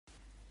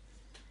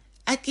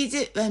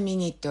Aki's 1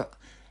 minute.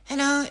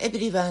 Hello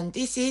everyone,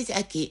 this is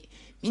Aki.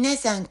 皆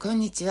さん、こん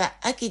にちは。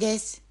Aki で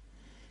す。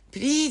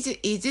Please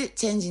is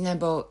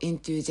changeable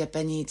into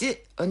Japanese.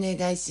 お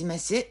願いしま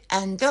す。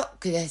and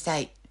くださ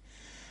い。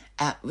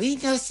A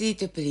window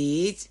seat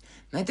please.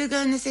 窓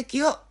側の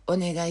席をお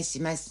願いし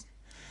ます。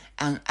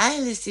An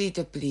aisle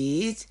seat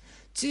please.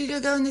 通路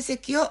側の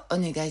席をお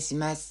願いし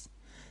ます。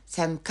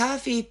Some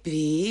coffee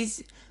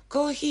please.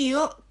 コーヒ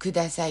ーをく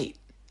ださい。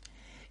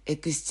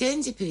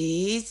Exchange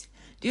please.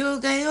 両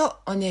替を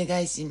お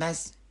願いしま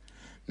す。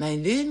My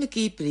room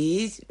key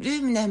please.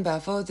 Room number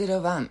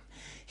 401.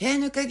 部屋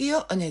の鍵を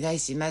お願い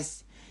しま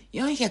す。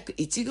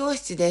401号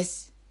室で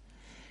す。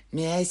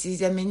May I see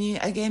the menu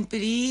again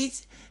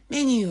please?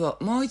 メニューを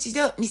もう一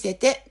度見せ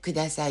てく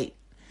ださい。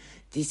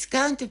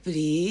Discount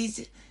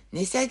please.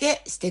 値下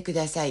げしてく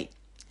ださい。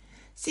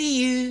See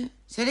you.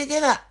 それで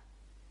は。